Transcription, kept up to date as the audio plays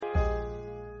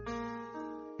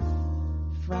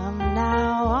From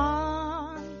now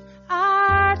on,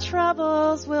 our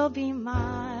troubles will be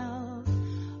miles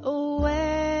away.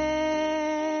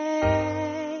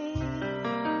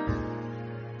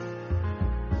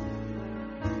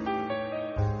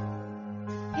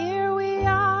 Here we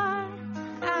are,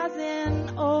 as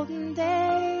in olden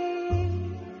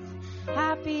days,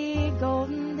 happy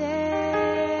golden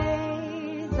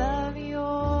days of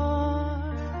yore.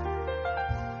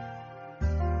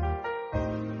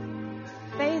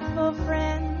 Faithful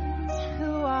friends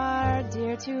who are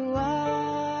dear to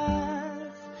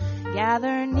us,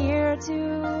 gather near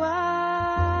to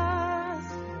us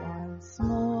once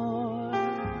more.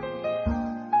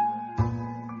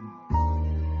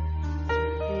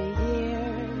 Through the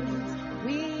years,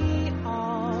 we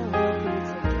all will be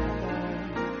together,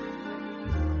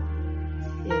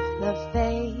 if the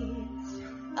fates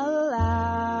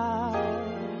allow.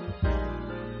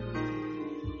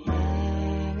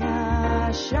 Hang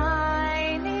a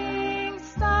shining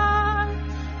star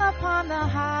upon the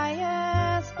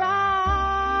highest bough,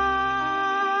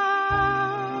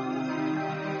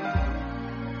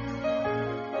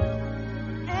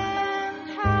 and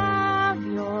have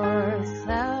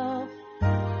yourself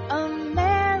a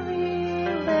merry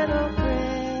little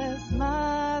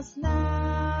Christmas now.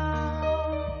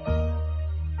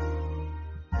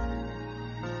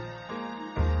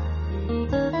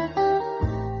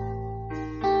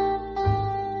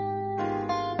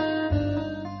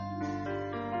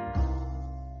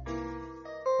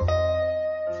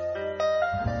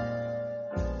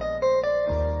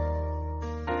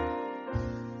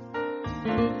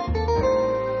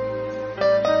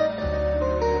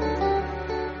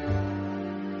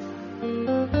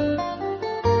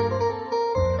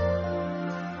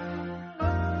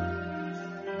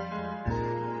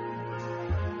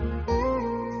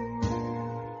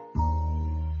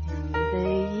 The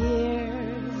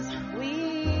years we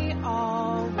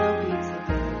all will be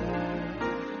together,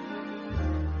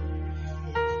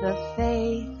 if the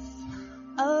fates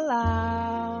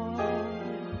allow.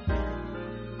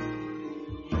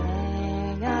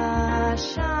 Hang a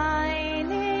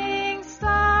shining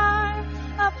star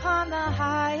upon the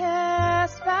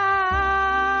highest bough,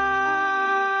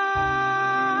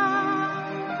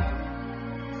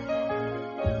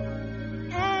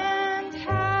 and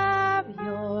have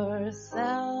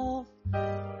yourself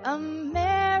a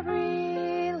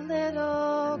merry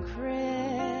little Christmas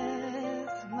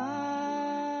now.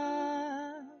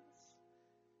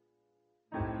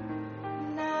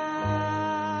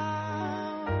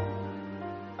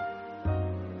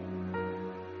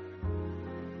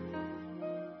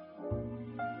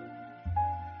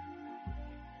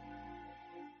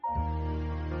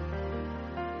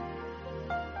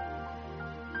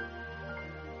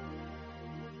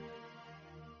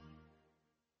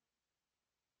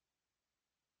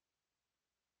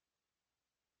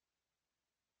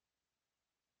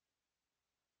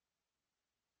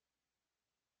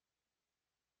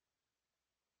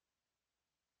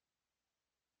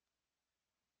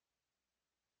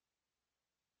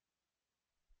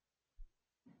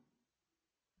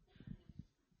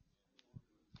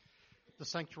 The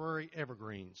sanctuary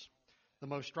evergreens. The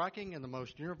most striking and the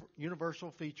most universal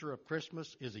feature of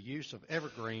Christmas is the use of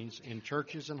evergreens in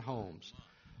churches and homes.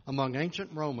 Among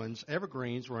ancient Romans,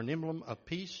 evergreens were an emblem of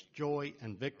peace, joy,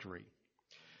 and victory.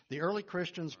 The early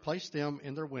Christians placed them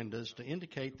in their windows to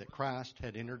indicate that Christ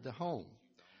had entered the home.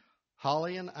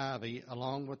 Holly and ivy,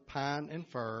 along with pine and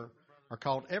fir, are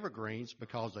called evergreens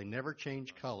because they never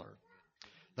change color.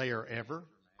 They are ever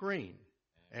green,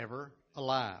 ever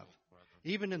alive,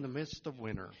 even in the midst of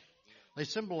winter. They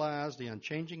symbolize the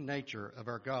unchanging nature of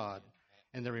our God,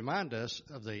 and they remind us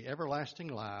of the everlasting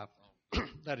life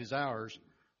that is ours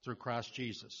through Christ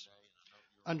Jesus.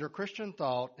 Under Christian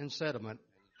thought and sentiment,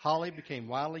 holly became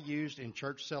widely used in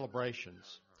church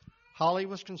celebrations. Holly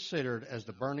was considered as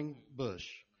the burning bush,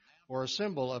 or a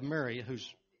symbol of Mary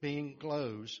whose being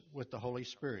glows with the Holy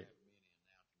Spirit.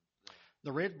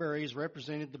 The red berries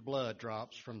represented the blood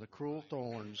drops from the cruel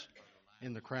thorns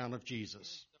in the crown of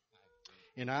Jesus.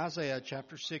 In Isaiah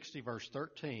chapter 60, verse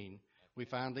 13, we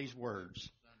find these words: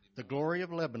 "The glory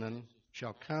of Lebanon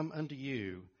shall come unto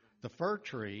you, the fir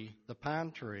tree, the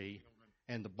pine tree,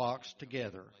 and the box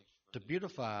together, to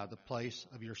beautify the place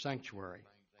of your sanctuary."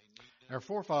 Our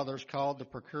forefathers called the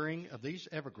procuring of these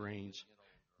evergreens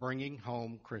bringing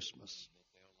home Christmas.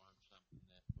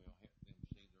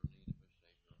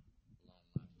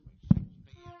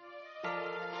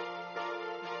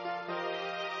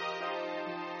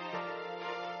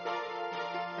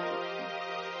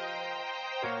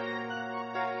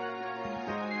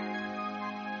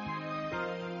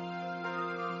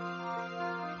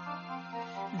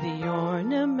 The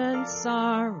ornaments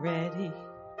are ready.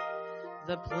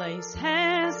 The place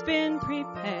has been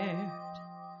prepared.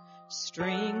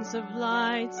 Strings of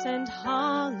lights and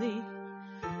holly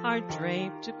are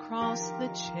draped across the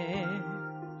chair.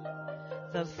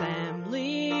 The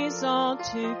family's all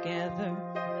together.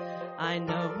 I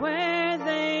know where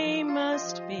they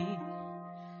must be.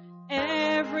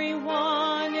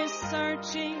 Everyone is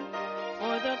searching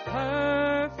for the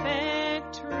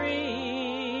perfect tree.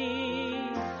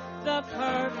 The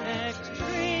perfect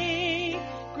tree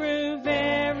grew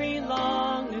very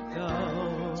long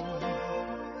ago,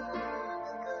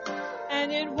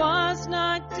 and it was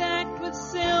not decked with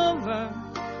silver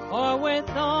or with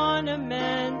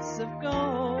ornaments of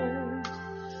gold,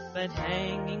 but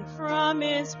hanging from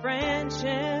its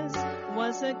branches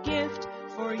was a gift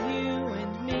for you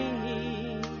and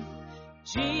me.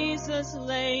 Jesus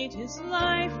laid his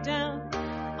life down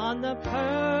on the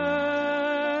perfect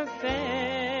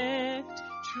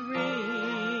tree.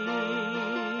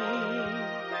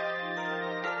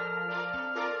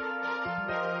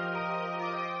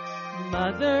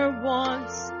 Mother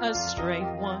wants a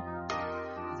straight one.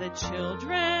 The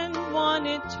children want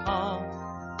it tall.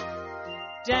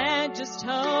 Dad just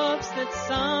hopes that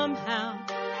somehow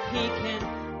he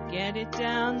can get it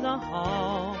down the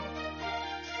hall.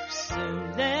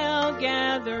 Soon they'll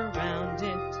gather round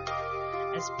it,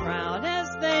 as proud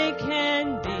as they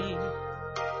can be.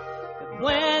 But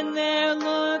when they're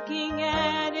looking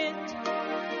at it,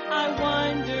 I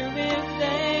wonder if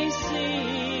they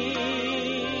see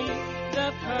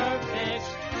the perfect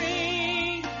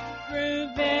tree grew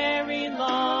very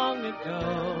long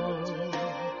ago.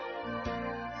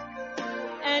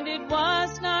 And it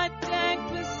was not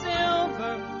decked with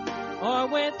silver or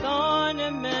with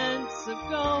ornaments of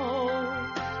gold,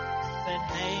 but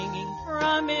hanging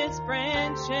from its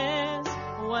branches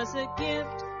was a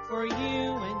gift for you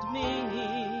and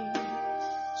me.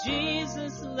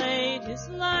 Jesus laid his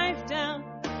life down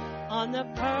on the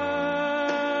perfect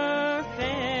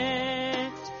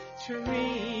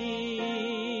tree.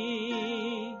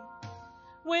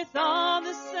 With all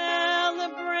the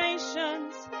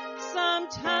celebrations,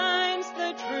 sometimes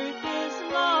the truth is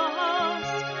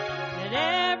lost, that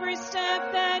every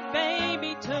step that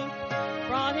baby took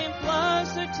brought him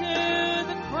closer to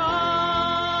the cross.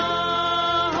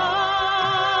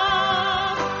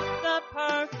 The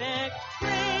perfect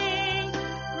tree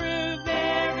grew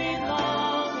very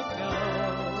long ago,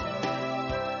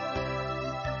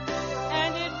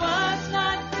 and it was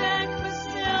not decked with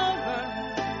silver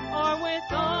or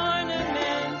with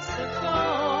ornaments of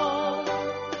gold,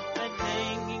 but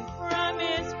hanging from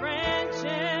its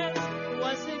branches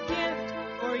was a gift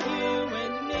for you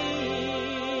and me.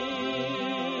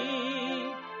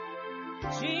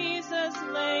 Jesus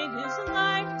laid his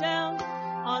life down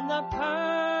on the perfect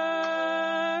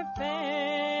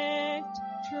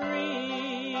tree.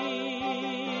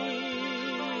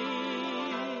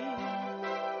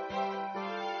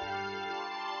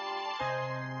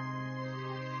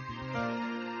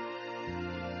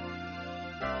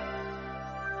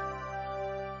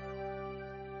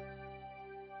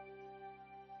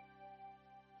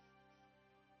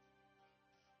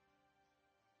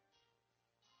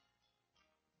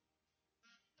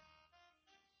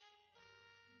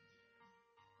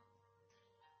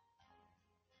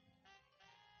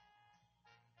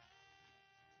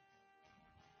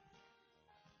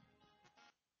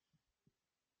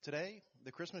 Today,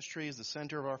 the Christmas tree is the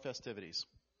center of our festivities.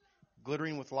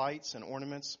 Glittering with lights and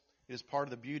ornaments, it is part of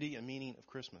the beauty and meaning of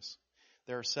Christmas.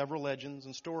 There are several legends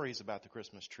and stories about the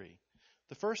Christmas tree.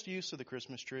 The first use of the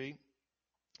Christmas tree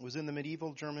was in the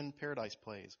medieval German paradise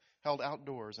plays, held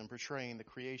outdoors and portraying the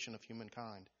creation of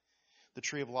humankind. The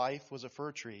tree of life was a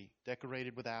fir tree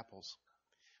decorated with apples.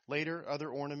 Later, other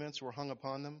ornaments were hung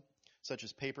upon them, such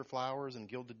as paper flowers and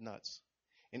gilded nuts.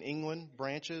 In England,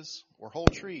 branches or whole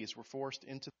trees were forced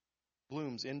into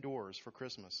blooms indoors for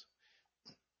Christmas.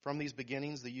 From these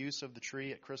beginnings, the use of the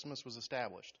tree at Christmas was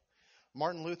established.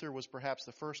 Martin Luther was perhaps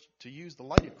the first to use the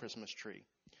lighted Christmas tree.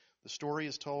 The story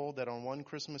is told that on one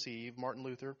Christmas Eve, Martin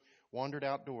Luther wandered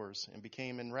outdoors and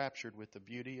became enraptured with the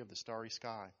beauty of the starry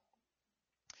sky.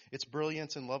 Its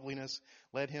brilliance and loveliness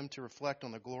led him to reflect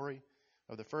on the glory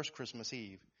of the first Christmas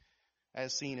Eve,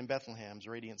 as seen in Bethlehem's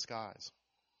radiant skies.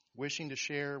 Wishing to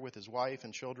share with his wife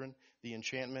and children the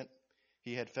enchantment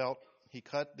he had felt, he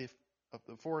cut of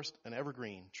the forest an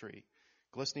evergreen tree,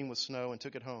 glistening with snow, and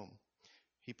took it home.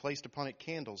 He placed upon it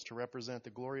candles to represent the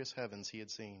glorious heavens he had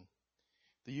seen.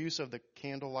 The use of the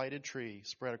candle-lighted tree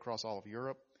spread across all of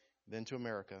Europe, then to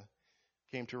America,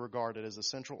 came to regard it as a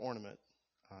central ornament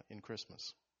in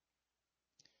Christmas.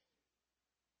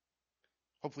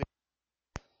 hopefully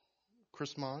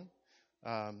Chrismon.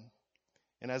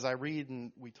 And as I read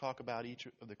and we talk about each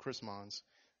of the Chrismons,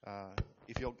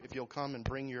 if you'll come and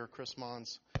bring your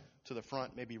Chrismons to the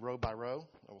front, maybe row by row.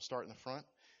 We'll start in the front,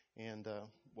 and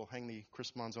we'll hang the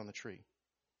Chrismons on the tree.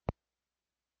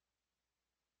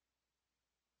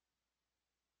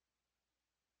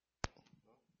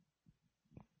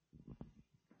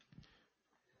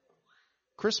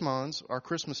 Chrismons are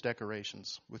Christmas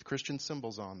decorations with Christian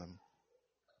symbols on them.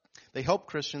 They help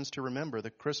Christians to remember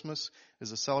that Christmas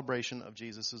is a celebration of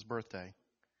Jesus' birthday.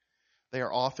 They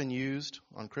are often used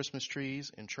on Christmas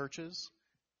trees in churches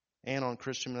and on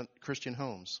Christian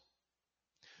homes.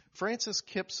 Frances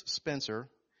Kipps Spencer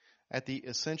at the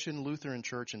Ascension Lutheran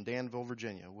Church in Danville,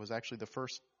 Virginia, was actually the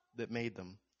first that made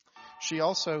them. She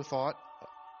also thought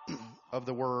of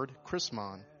the word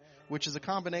Chrismon, which is a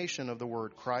combination of the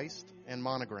word Christ and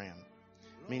monogram,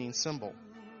 meaning symbol.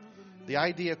 The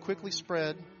idea quickly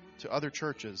spread to other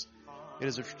churches. It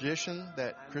is a tradition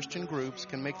that Christian groups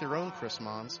can make their own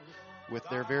Chrismons with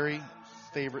their very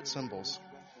favorite symbols.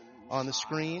 On the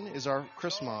screen is our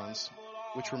Chrismons,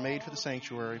 which were made for the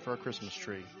sanctuary for our Christmas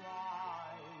tree.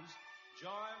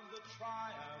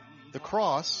 The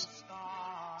cross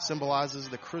symbolizes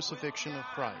the crucifixion of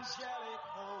Christ.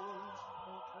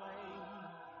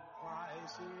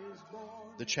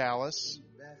 The chalice,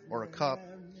 or a cup,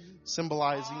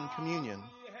 symbolizing communion.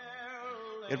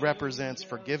 It represents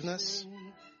forgiveness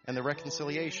and the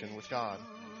reconciliation with God.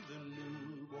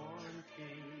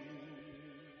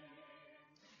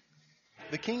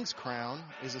 The king's crown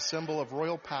is a symbol of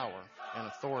royal power and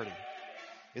authority.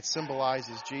 It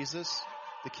symbolizes Jesus,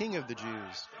 the King of the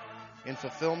Jews, in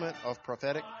fulfillment of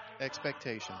prophetic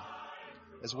expectation,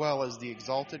 as well as the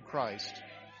exalted Christ,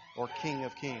 or King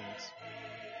of Kings.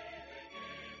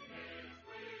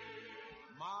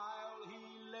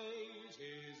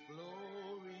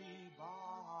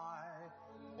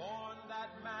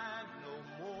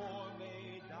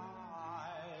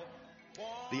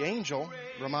 The angel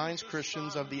reminds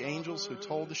Christians of the angels who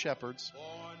told the shepherds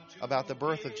about the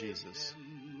birth of Jesus.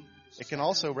 It can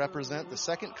also represent the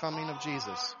second coming of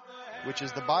Jesus, which,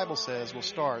 as the Bible says, will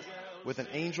start with an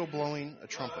angel blowing a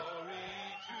trumpet.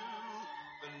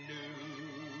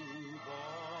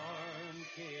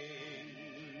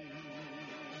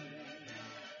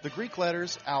 The Greek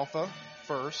letters alpha,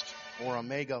 first, or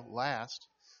omega, last,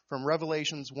 from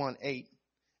Revelations 1:8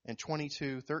 and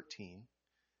 22:13,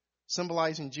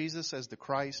 symbolizing Jesus as the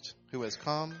Christ who has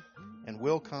come and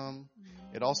will come.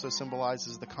 It also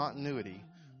symbolizes the continuity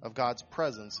of God's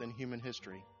presence in human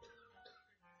history.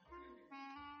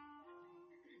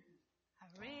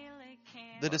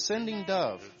 The descending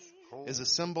dove is a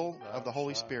symbol of the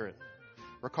Holy Spirit,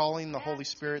 recalling the Holy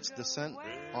Spirit's descent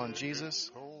on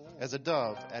Jesus as a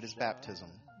dove at his baptism.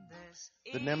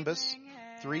 The nimbus,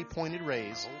 three pointed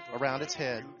rays around its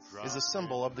head, is a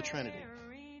symbol of the Trinity.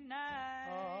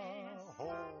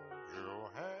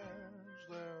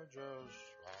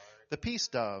 The peace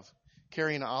dove,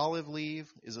 carrying an olive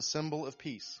leaf, is a symbol of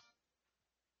peace.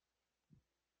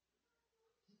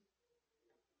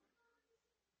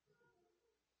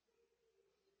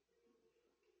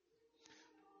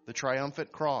 The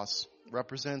triumphant cross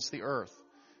represents the earth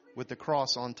with the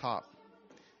cross on top.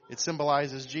 It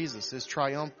symbolizes Jesus is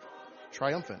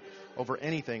triumphant over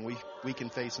anything we can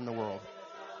face in the world.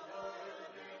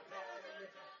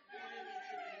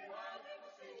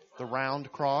 The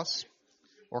round cross,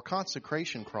 or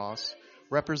consecration cross,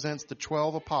 represents the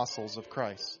 12 apostles of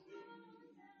Christ.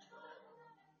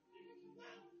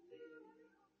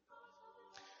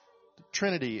 The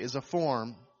Trinity is a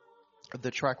form of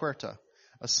the Triquetra,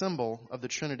 a symbol of the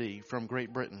Trinity from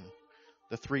Great Britain.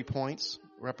 The 3 points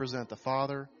represent the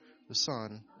Father, the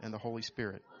Son, and the Holy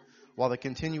Spirit, while the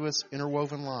continuous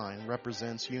interwoven line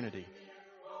represents unity.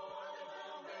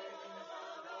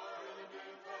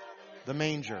 The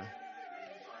manger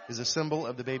is a symbol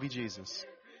of the baby Jesus.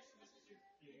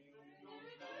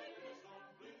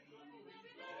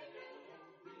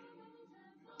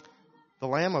 The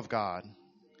Lamb of God.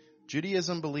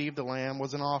 Judaism believed the lamb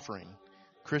was an offering.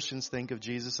 Christians think of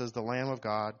Jesus as the Lamb of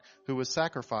God who was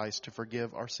sacrificed to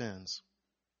forgive our sins.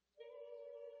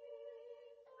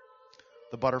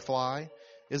 The butterfly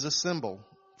is a symbol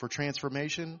for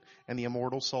transformation and the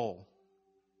immortal soul.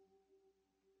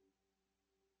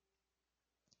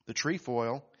 The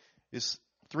trefoil is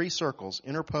 3 circles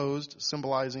interposed,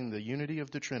 symbolizing the unity of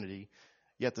the Trinity,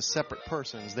 yet the separate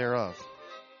persons thereof.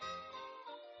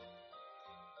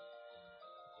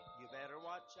 You better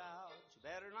watch out, you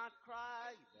better not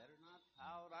cry, you better not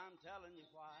pout, I'm telling you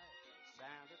why.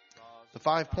 Santa Claus. The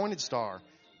 5-pointed star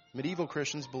Medieval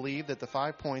Christians believed that the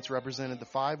 5 points represented the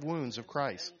 5 wounds of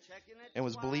Christ and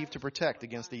was believed to protect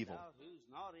against evil.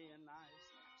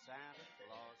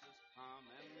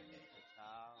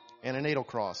 And a natal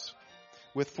cross,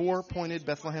 with 4 pointed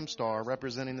Bethlehem star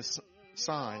representing the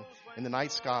sign in the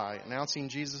night sky announcing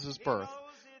Jesus' birth,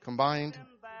 combined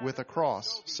with a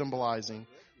cross symbolizing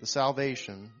the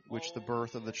salvation which the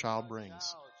birth of the child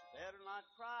brings.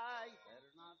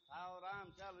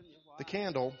 The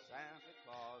candle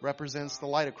represents the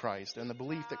light of Christ and the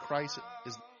belief that Christ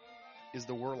is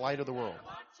the light of the world.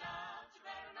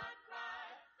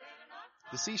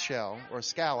 The seashell, or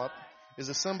scallop, is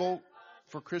a symbol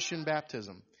for Christian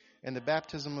baptism and the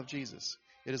baptism of Jesus.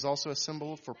 It is also a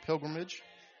symbol for pilgrimage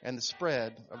and the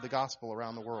spread of the gospel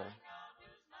around the world.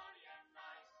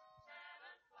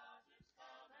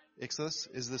 Ichthus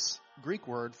is this Greek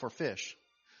word for fish.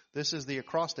 This is the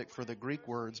acrostic for the Greek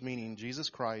words meaning Jesus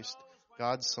Christ,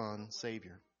 God's Son,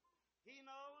 Savior.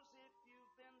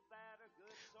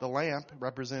 The lamp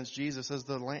represents Jesus as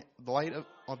the light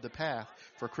of the path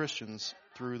for Christians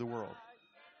through the world.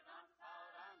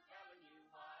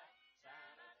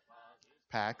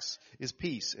 Pax is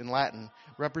peace in Latin,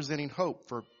 representing hope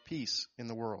for peace in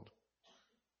the world.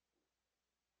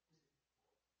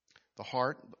 The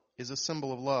heart is a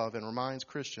symbol of love and reminds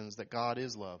Christians that God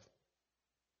is love.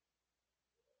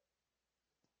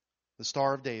 The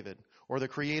Star of David, or the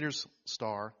Creator's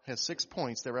star, has 6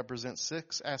 points that represent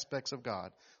 6 aspects of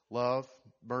God: love,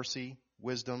 mercy,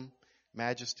 wisdom,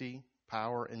 majesty,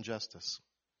 power, and justice.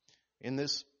 In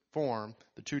this form,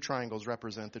 the 2 triangles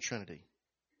represent the Trinity.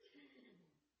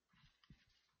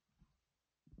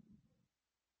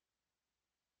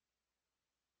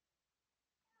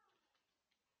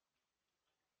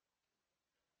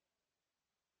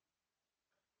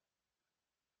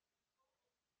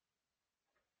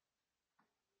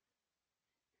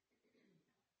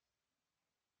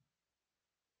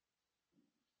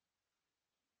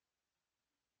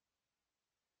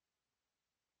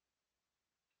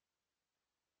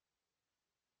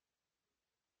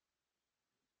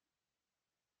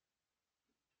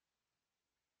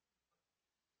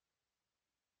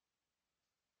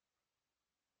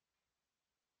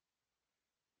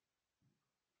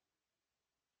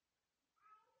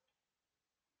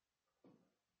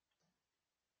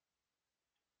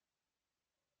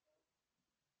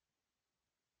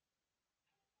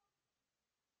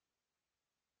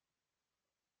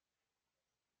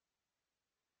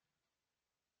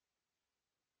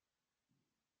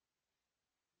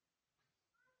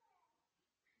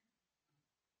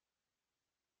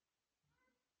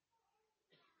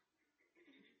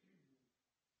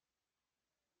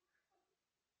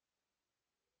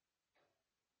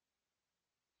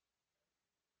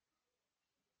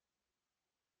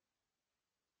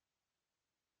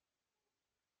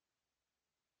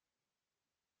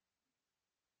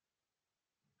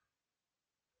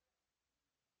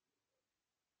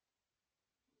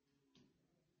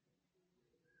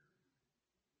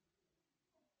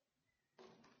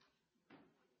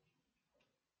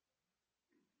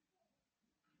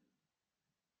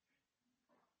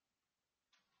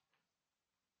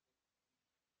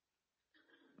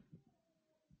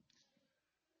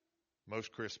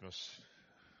 Most Christmas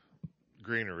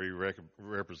greenery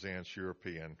represents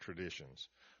European traditions,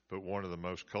 but one of the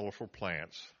most colorful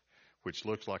plants, which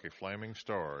looks like a flaming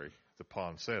star, the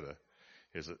poinsettia,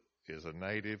 is a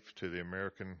native to the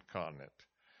American continent.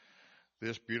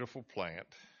 This beautiful plant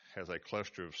has a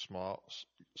cluster of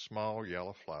small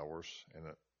yellow flowers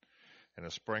and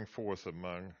a spring forth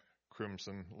among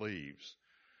crimson leaves.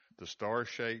 The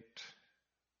star-shaped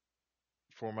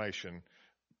formation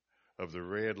of the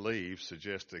red leaves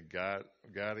suggests a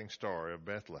guiding star of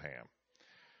Bethlehem.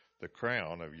 The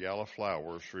crown of yellow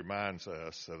flowers reminds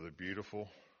us of the beautiful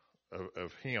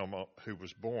of him who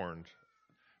was born,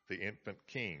 the infant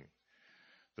king.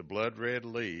 The blood-red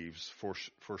leaves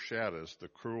foreshadows the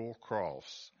cruel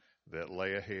cross that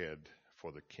lay ahead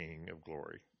for the King of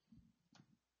Glory.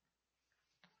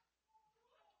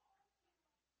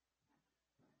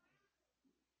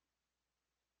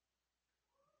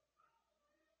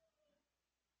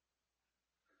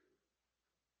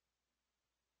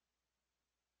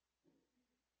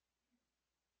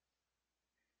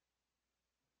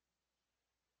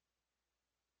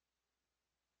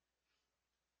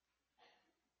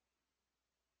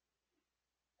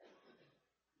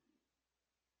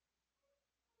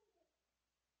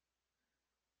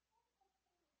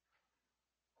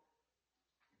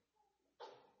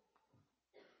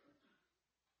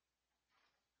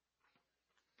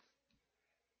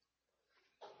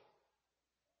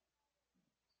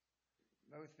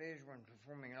 Both visual and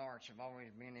performing arts have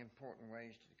always been important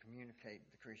ways to communicate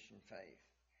the Christian faith.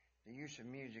 The use of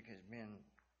music has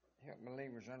helped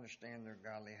believers understand their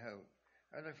godly hope.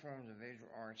 Other forms of visual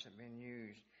arts have been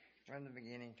used from the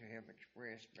beginning to help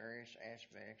express various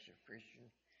aspects of Christian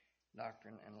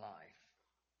doctrine and life.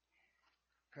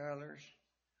 Colors,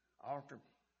 altar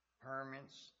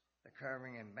permits, the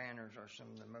covering, and banners are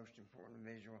some of the most important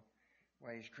visual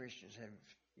ways Christians have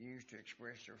used to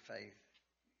express their faith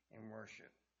and worship.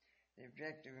 The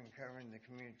objective in covering the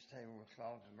community table with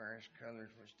cloths of various colors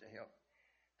was to help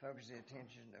focus the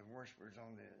attention of worshipers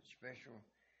on the special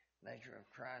nature of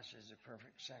Christ as a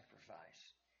perfect sacrifice.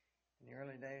 In the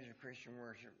early days of Christian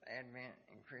worship, Advent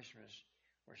and Christmas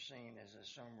were seen as a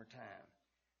somber time.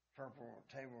 Purple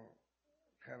table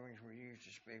coverings were used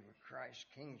to speak of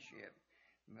Christ's kingship,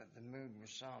 but the mood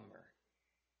was somber.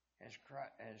 As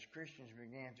Christians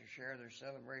began to share their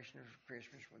celebration of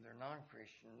Christmas with their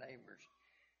non-Christian neighbors,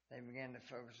 they began to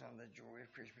focus on the joy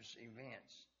of Christmas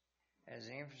events. As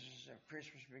the emphasis of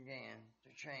Christmas began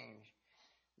to change,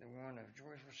 the one of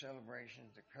joyful celebrations,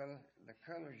 the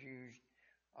colors used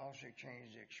also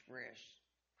changed to express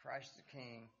Christ the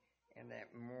King in that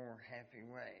more happy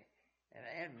way. At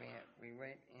Advent, we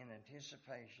wait in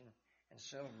anticipation and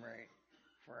celebrate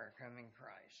for our coming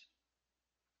Christ.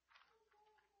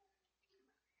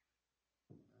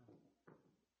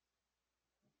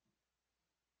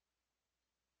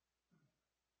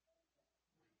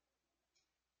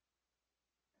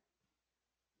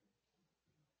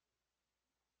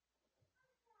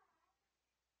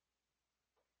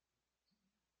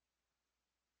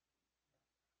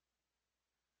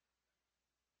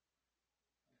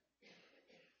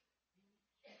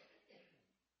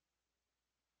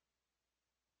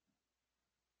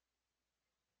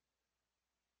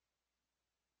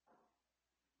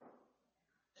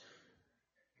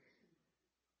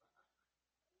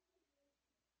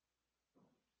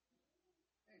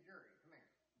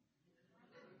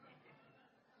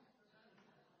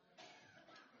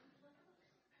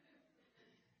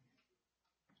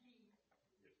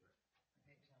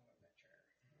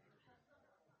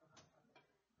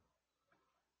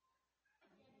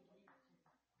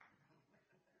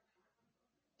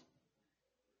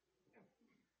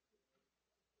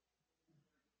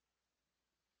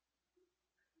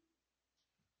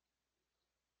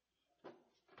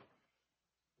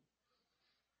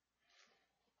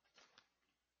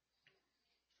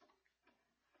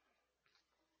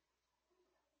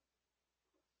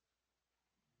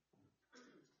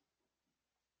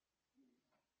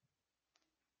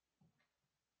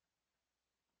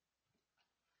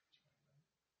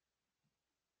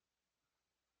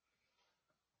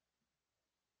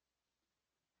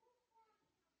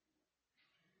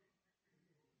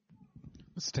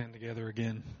 Let's stand together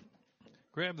again.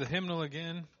 Grab the hymnal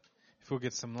again, if we'll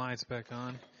get some lights back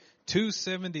on.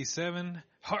 277,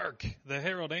 Hark, the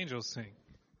Herald Angels Sing.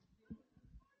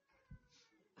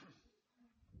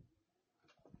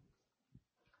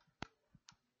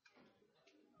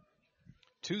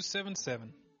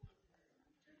 277.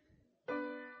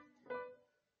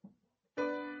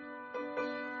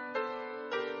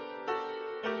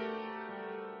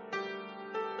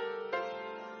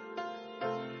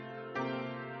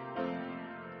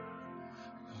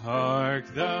 Hark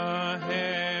the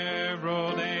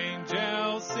herald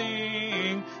angels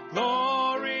sing,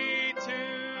 glory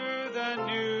to the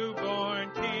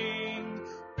newborn King,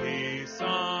 peace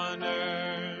on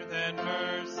earth and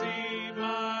mercy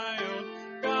mild,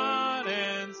 God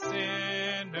and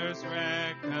sinners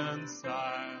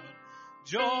reconciled.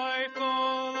 Joyful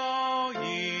all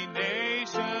ye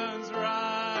nations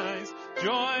rise,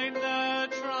 join the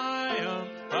triumph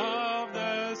of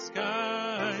the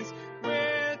skies.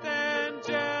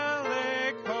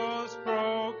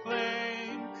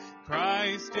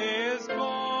 Christ is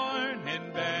born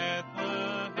in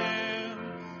Bethlehem.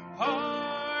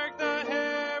 Hark the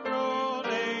herald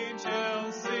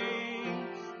angels sing,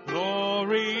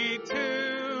 glory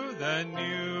to the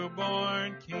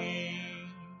newborn King.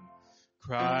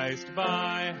 Christ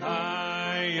by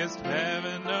highest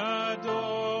heaven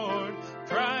adored,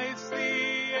 Christ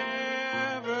the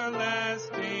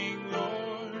everlasting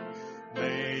Lord.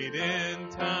 Late in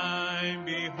time,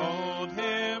 behold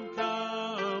him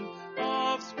come,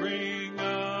 offspring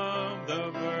of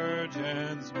the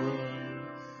Virgin's womb.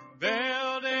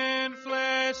 Veiled in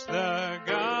flesh the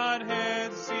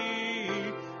Godhead see,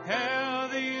 hail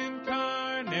the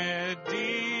incarnate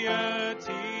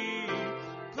deity,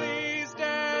 pleased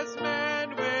as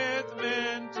man with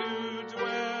men to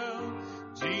dwell,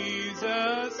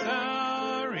 Jesus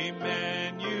our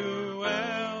Emmanuel.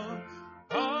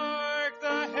 Hark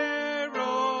the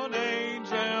herald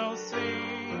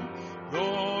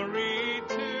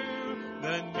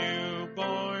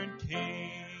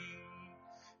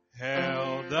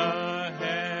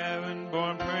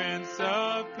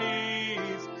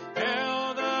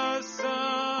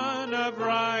Sun of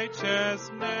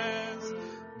righteousness,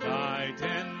 light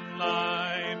and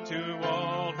life to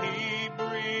all he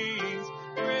brings,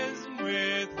 risen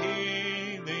with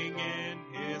healing in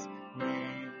his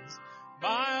wings.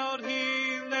 Mild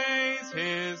he lays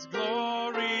his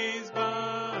glories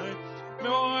by,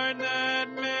 nor that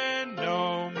men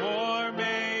no more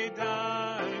may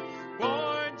die.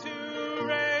 Born to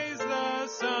raise the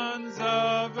sons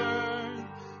of earth,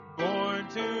 born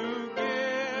to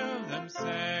give them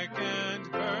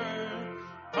second birth.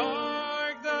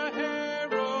 Hark the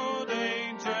herald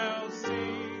angels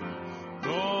sing,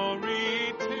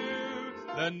 glory to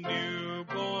the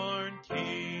newborn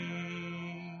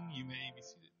King. You may be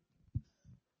seated.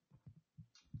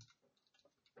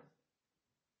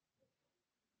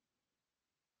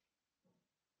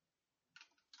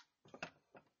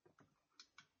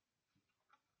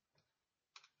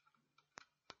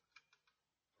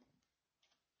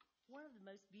 One of the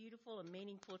most beautiful and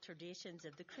meaningful traditions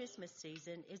of the Christmas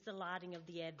season is the lighting of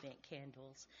the Advent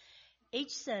candles.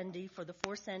 Each Sunday, for the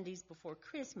 4 Sundays before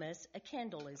Christmas, a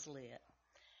candle is lit.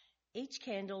 Each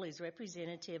candle is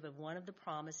representative of one of the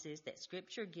promises that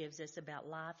Scripture gives us about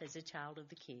life as a child of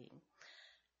the King.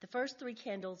 The first 3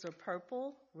 candles are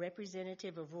purple,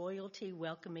 representative of royalty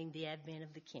welcoming the advent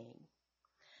of the King.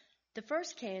 The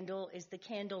first candle is the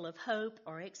candle of hope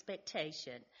or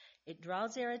expectation. It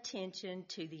draws our attention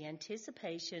to the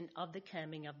anticipation of the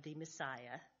coming of the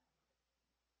Messiah.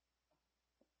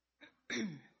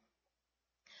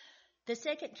 The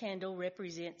second candle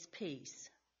represents peace.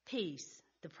 Peace,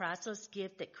 the priceless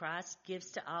gift that Christ gives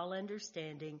to all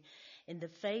understanding in the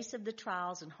face of the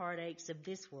trials and heartaches of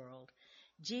this world.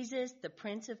 Jesus, the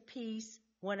Prince of Peace,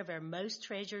 one of our most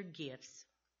treasured gifts.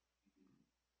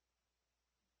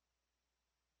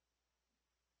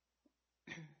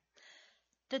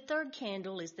 The third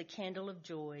candle is the candle of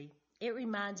joy. It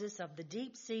reminds us of the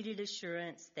deep-seated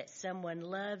assurance that someone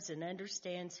loves and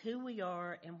understands who we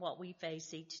are and what we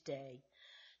face each day.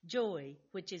 Joy,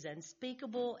 which is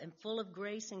unspeakable and full of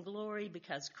grace and glory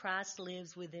because Christ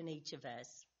lives within each of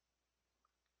us.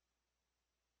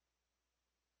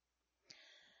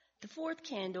 The fourth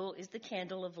candle is the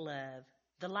candle of love.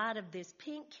 The light of this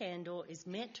pink candle is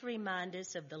meant to remind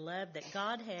us of the love that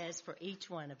God has for each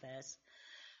one of us.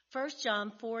 1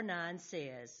 John 4:9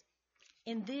 says,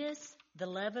 "In this, the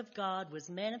love of God was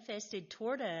manifested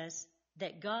toward us,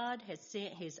 that God has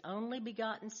sent his only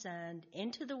begotten Son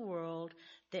into the world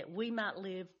that we might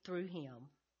live through him."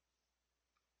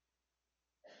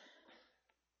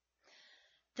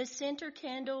 The center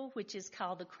candle, which is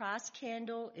called the Christ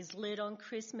candle, is lit on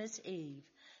Christmas Eve.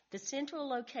 The central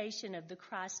location of the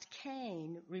Christ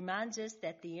cane reminds us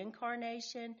that the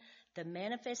incarnation, the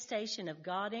manifestation of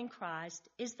God in Christ,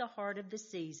 is the heart of the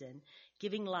season,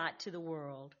 giving light to the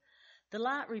world. The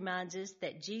light reminds us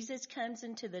that Jesus comes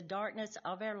into the darkness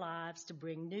of our lives to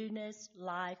bring newness,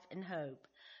 life, and hope.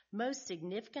 Most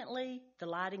significantly, the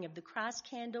lighting of the Christ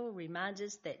candle reminds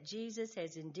us that Jesus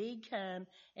has indeed come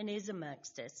and is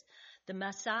amongst us. The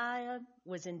Messiah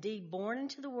was indeed born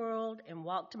into the world and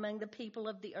walked among the people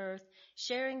of the earth,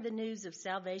 sharing the news of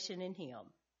salvation in him.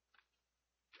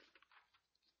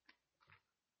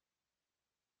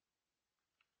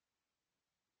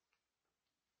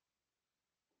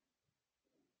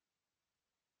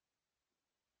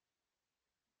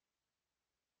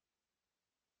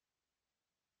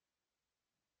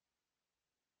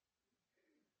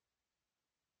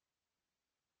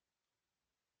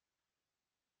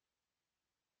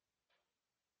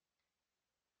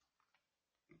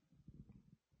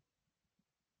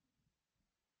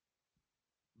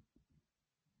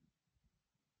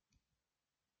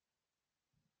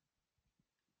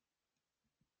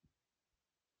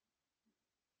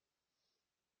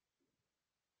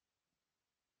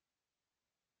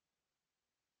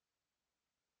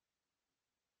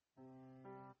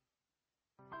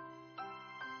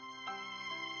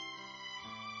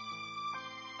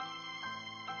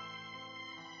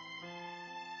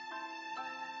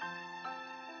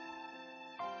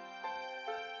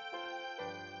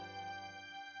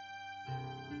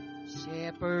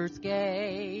 Shepherds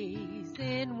gaze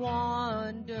in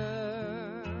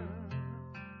wonder,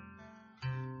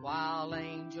 while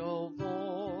angel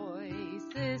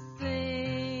voices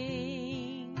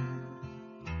sing.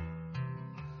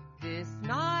 This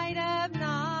night of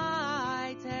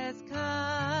nights has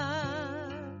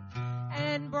come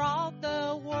and brought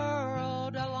the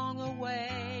world along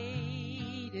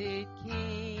awaited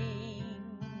King.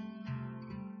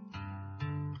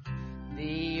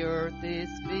 The earth is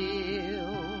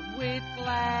filled with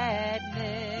gladness,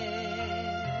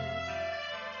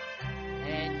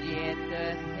 and yet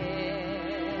the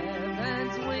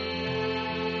heavens will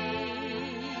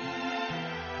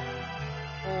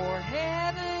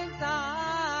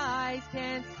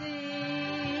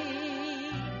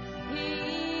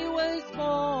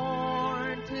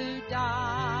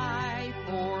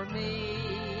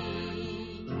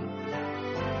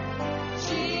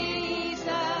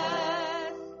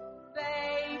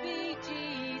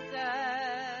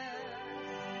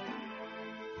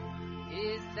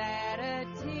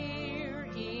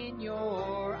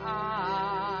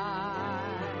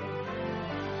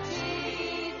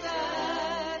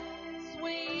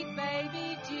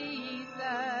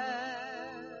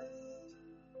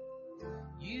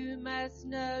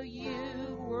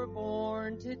you were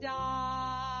born to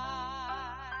die.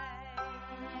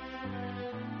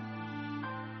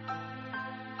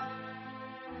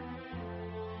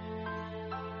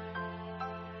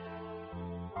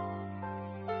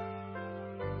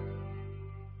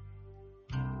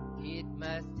 It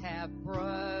must have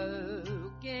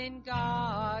broken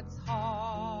God's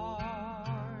heart,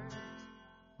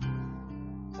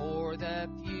 for the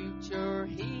future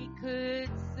he could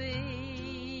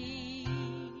see.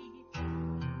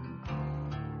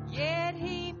 Yet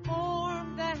he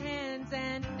formed the hands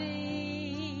and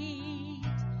feet,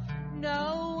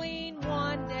 knowing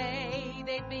one day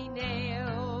they'd be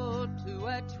nailed to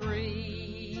a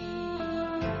tree.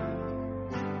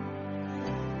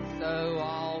 So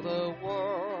all the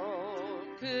world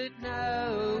could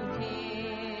know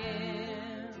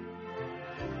him,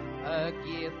 a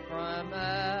gift from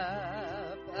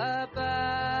up above.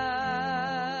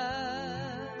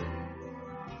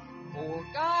 For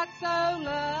God so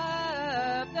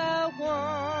loved the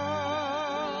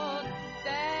world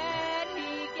that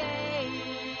he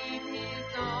gave his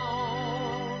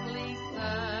only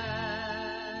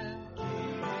Son.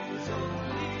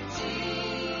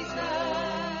 Jesus,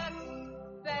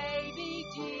 baby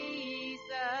Jesus,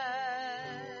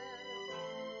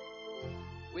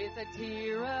 with a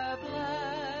tear of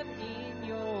love in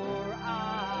your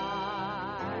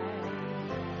eye.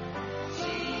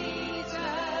 Jesus,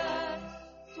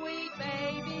 sweet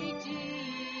baby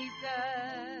Jesus,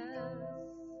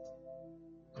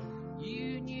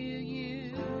 you knew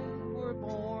you were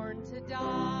born to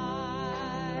die.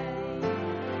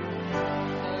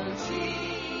 So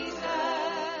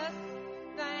Jesus,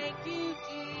 thank you,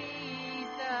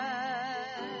 Jesus,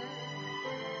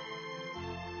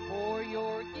 for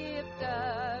your gift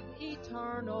of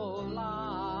eternal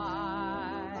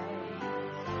life.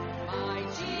 My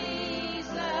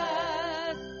Jesus,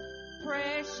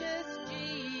 precious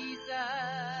Jesus,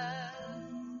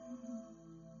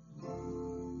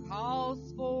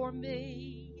 cause for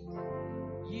me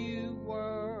you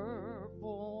were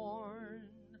born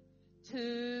to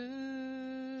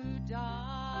die.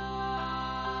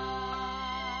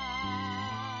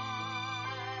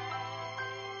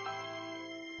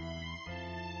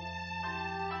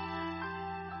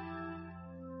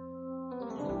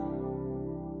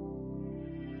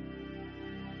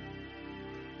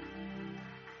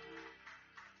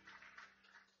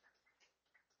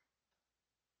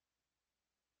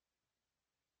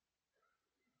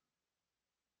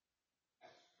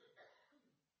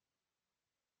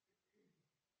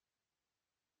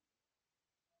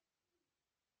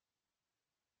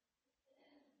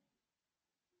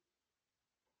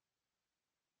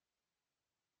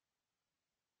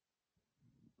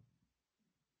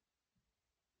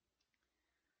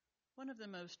 One of the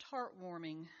most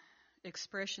heartwarming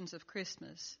expressions of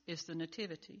Christmas is the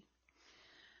Nativity.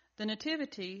 The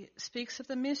Nativity speaks of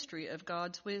the mystery of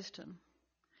God's wisdom.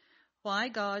 Why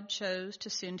God chose to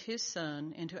send his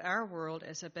Son into our world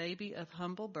as a baby of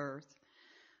humble birth,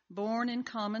 born in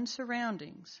common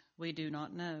surroundings, we do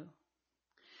not know.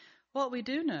 What we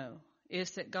do know is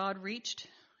that God reached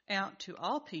out to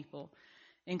all people,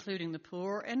 including the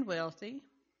poor and wealthy,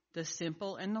 the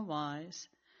simple and the wise,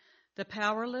 the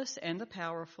powerless and the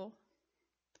powerful.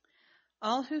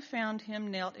 All who found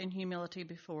him knelt in humility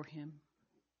before him.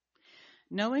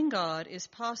 Knowing God is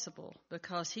possible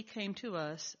because he came to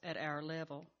us at our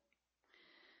level.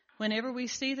 Whenever we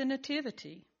see the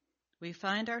Nativity, we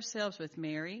find ourselves with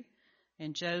Mary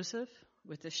and Joseph,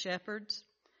 with the shepherds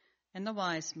and the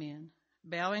wise men,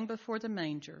 bowing before the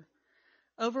manger,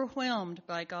 overwhelmed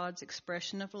by God's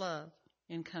expression of love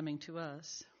in coming to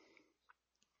us.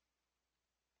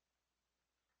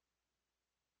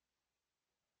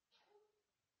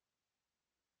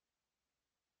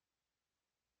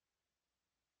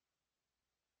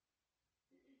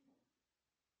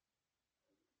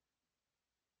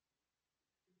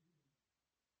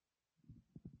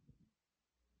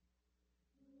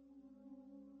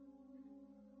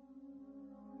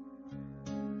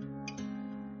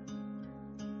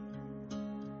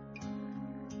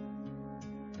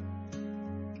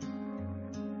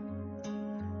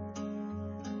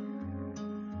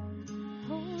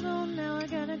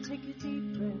 Take a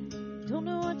deep breath. Don't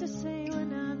know what to say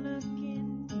when I look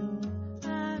in your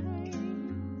eyes.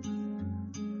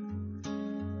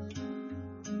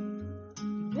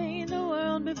 You made the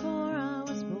world before I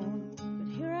was born, but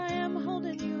here I am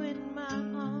holding you in my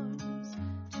arms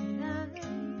tonight.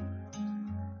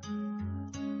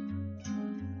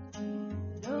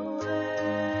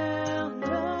 Noel,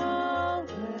 Noel,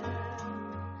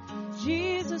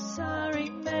 Jesus, I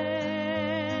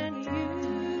remain you.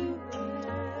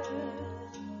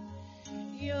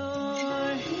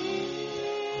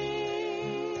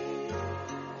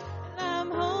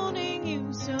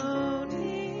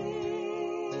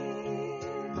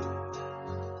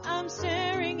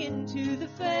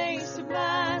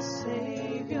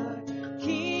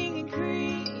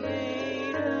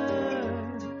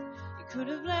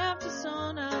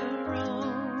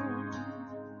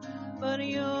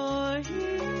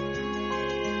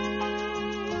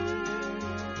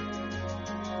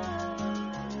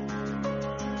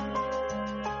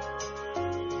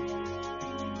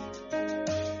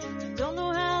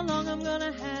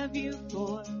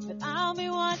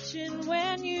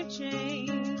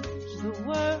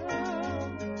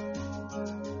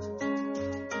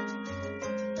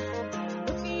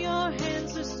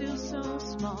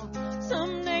 song.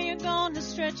 Someday you're going to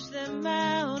stretch them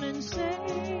out and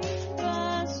save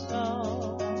us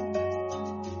all.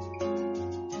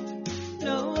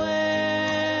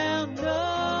 Noel,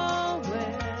 Noel,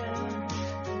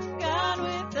 God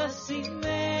with us,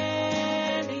 Emmanuel.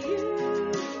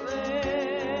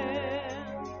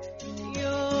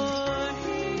 You're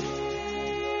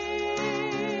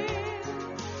here.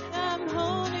 I'm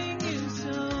holding you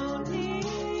so near.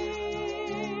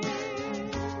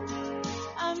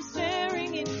 I'm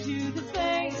staring into the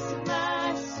face of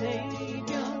my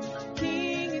Savior,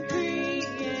 King and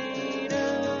Creator.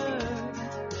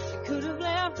 You could have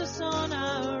left us on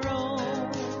our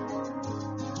own,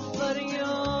 but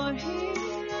you're here.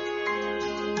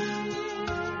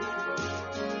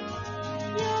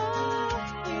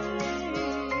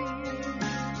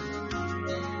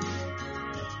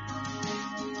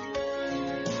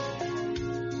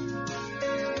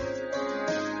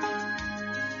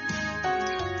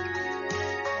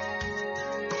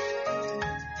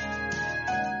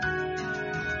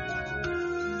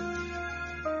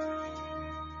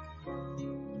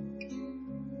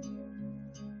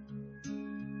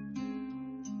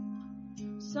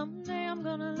 Someday I'm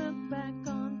gonna look back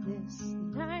on this,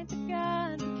 the night that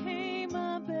God became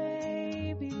a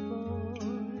baby boy.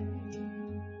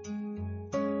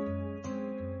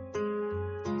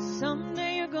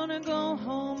 Someday you're gonna go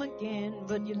home again,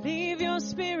 but you leave your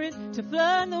spirit to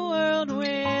flood the world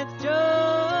with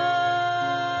joy.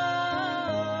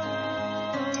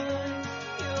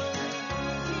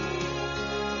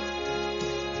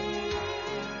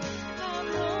 I'm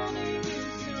holding you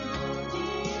so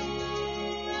near.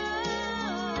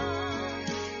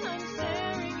 I'm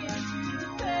staring into the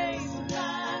face of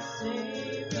my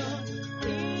Savior,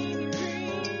 King and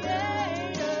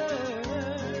Creator.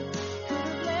 Could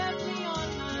have left me on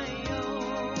my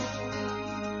own,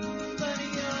 but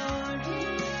you're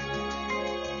here.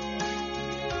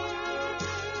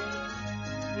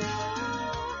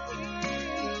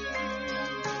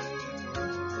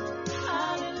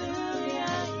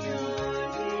 Hallelujah,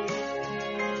 you're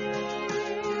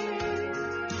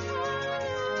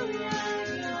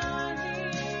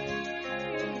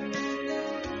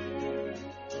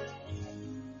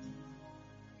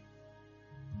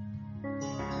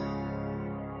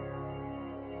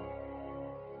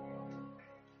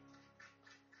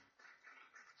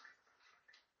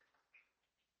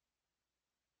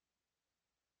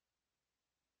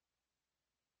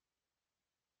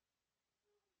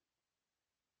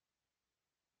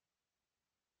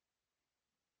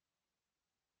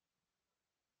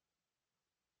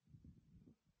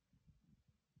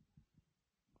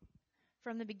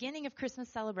From the beginning of Christmas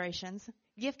celebrations,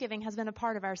 gift-giving has been a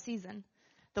part of our season.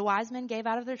 The wise men gave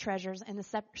out of their treasures, and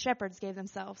the shepherds gave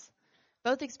themselves.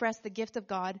 Both express the gift of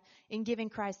God in giving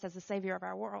Christ as the Savior of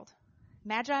our world.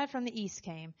 Magi from the east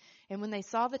came, and when they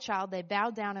saw the child, they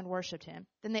bowed down and worshipped him.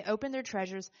 Then they opened their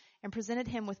treasures and presented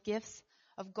him with gifts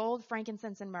of gold,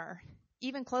 frankincense, and myrrh.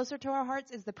 Even closer to our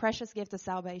hearts is the precious gift of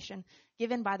salvation,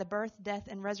 given by the birth, death,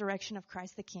 and resurrection of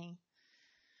Christ the King.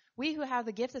 We who have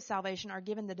the gift of salvation are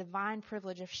given the divine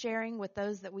privilege of sharing with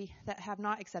those that have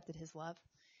not accepted his love.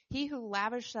 He who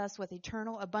lavished us with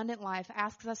eternal, abundant life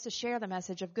asks us to share the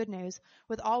message of good news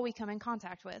with all we come in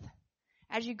contact with.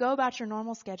 As you go about your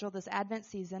normal schedule this Advent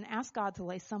season, ask God to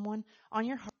lay someone on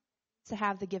your heart to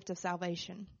have the gift of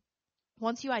salvation.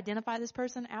 Once you identify this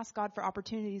person, ask God for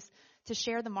opportunities to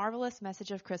share the marvelous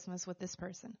message of Christmas with this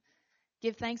person.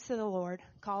 Give thanks to the Lord,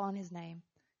 call on his name,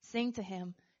 sing to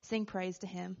him, sing praise to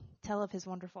him, tell of his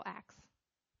wonderful acts.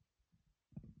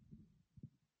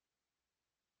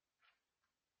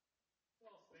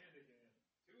 Well, stand again.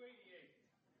 288.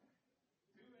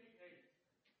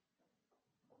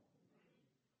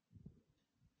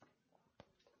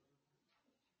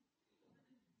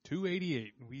 288.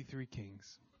 288, We Three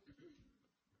Kings.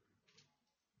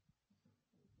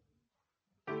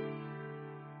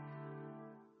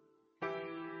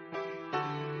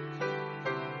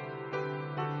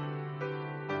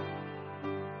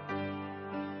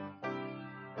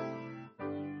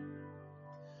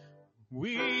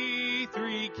 We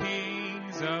three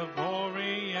kings of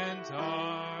Orient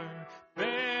are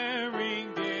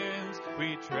bearing gifts,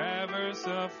 we traverse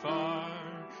afar,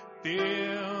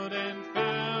 field and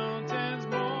fountains,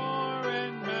 moor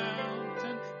and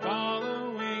mountain,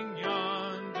 following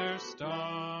yonder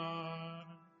star.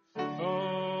 Oh,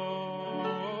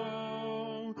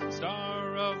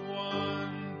 star of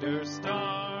wonder,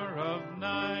 star of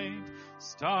night,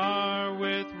 star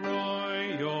with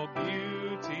royal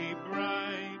beauty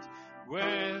bright,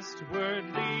 westward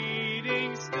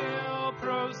leading, still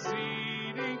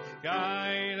proceeding,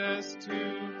 guide us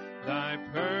to thy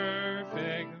purpose.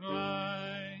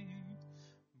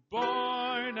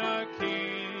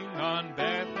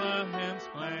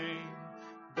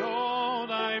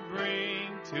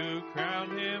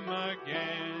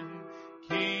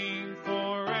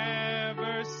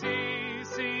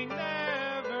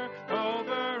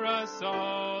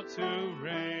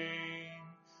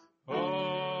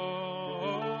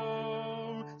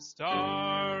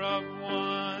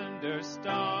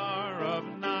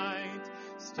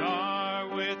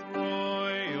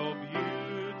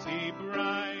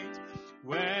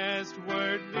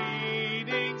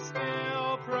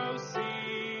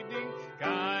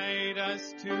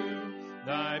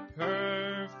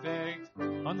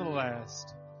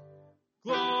 Christ.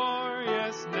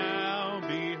 Glorious now,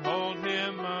 behold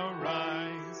him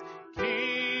arise,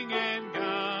 King and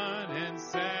God and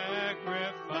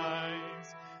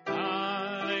sacrifice.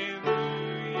 Alleluia,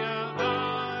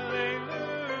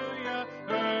 alleluia,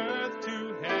 earth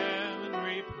to heaven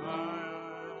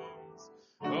replies.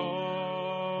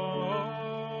 Oh,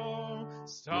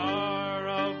 star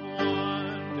of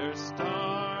wonder,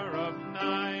 star of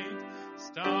night,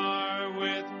 star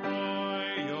with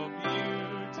royal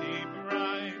beauty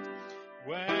bright,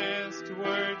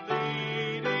 westward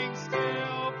leading,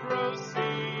 still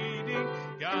proceeding,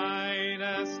 guide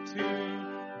us to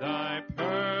thy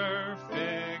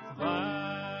perfect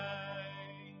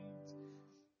light.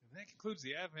 And that concludes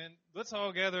the Advent. Let's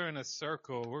all gather in a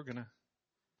circle. We're gonna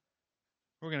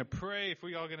pray. If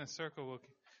we all get in a circle, we'll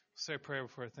say a prayer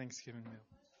before our Thanksgiving meal.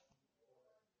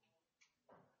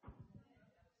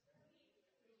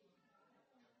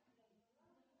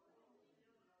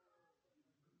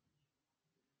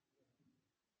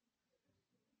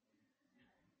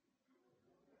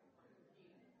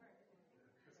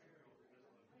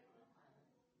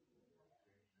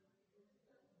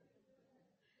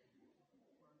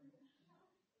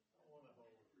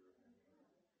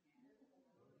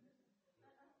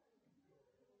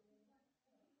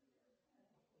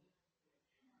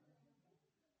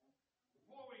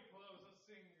 Before we close, let's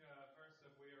sing a verse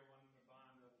of We Are One in the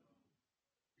Bond of Love.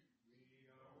 We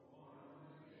are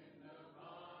one in the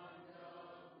bond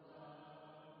of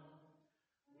love.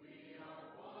 We are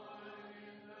one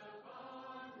in the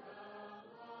bond of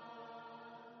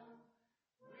love.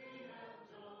 We have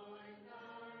joined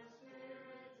our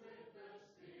spirits with the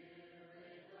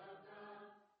Spirit of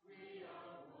God. We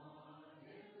are one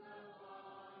in the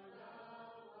bond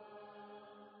of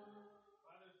love.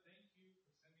 Father, thank you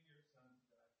for sending your Son to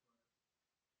die for us.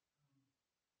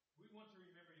 We want to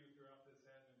remember you throughout this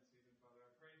Advent season, Father.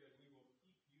 I pray that we will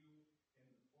keep you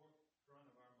in the forefront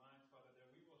of our minds, Father,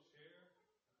 that we will share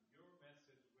your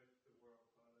message with the world,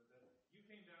 Father, that you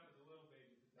came down as a little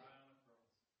baby to die on a cross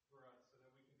for us so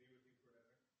that we can be with you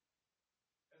forever.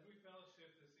 As we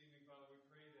fellowship this evening, Father, we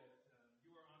pray that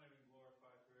you are honored and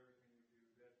glorified through everything we do,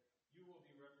 that you will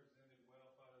be represented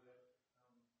well, Father, that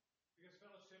because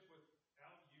fellowship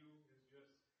without you is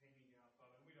just hanging out,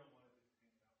 Father, and we don't want to just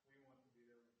hang out. We want to be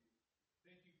there with you.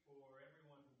 Thank you for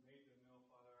everyone who made the meal,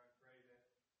 Father. I pray that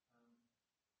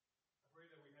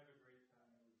we have a great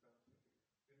time and we fellowship together.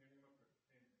 In your name I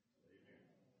pray. Amen. Amen.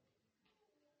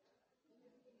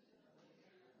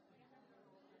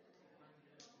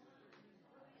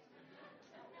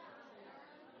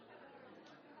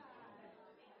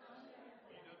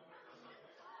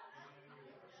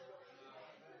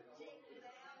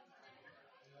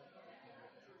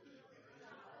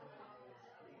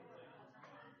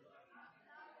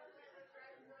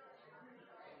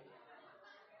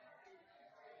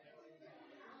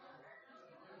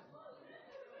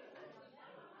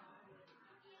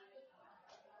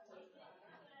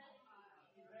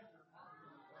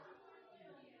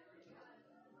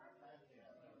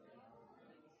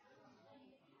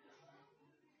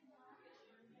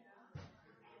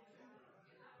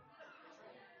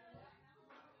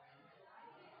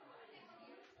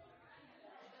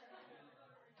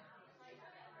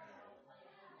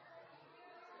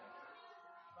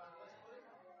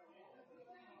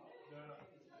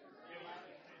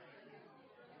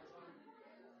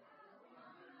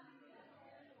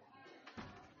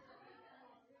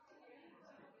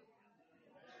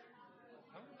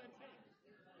 How did that change?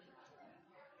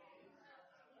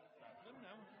 No.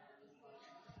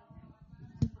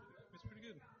 It's pretty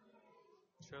good.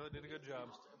 Charlotte did a good job.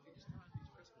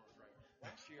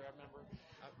 Last year, I remember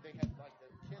they had like the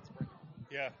kids bring them.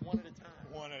 Yeah. One at a time.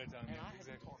 One at a time. And I had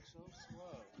to talk so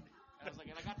slow. And I was like,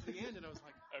 and I got to the end and I was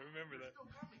like, I remember that. Still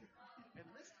coming. And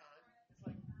this time, it's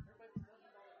like everybody was done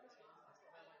all at Christmas. I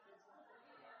still had my kids left.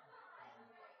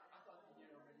 I thought, maybe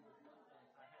I hadn't gone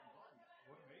yet.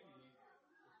 Well, maybe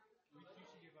you should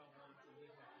give out ones and then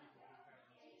have people who have a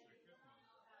specific Christmas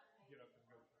get up and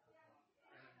go for Christmas.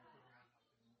 And then you put them on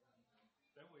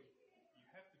that way you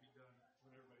have to be done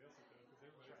when everybody else is done because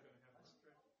everybody's going to have one.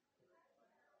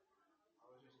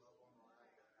 I was just up on the line.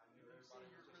 I knew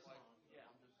everybody was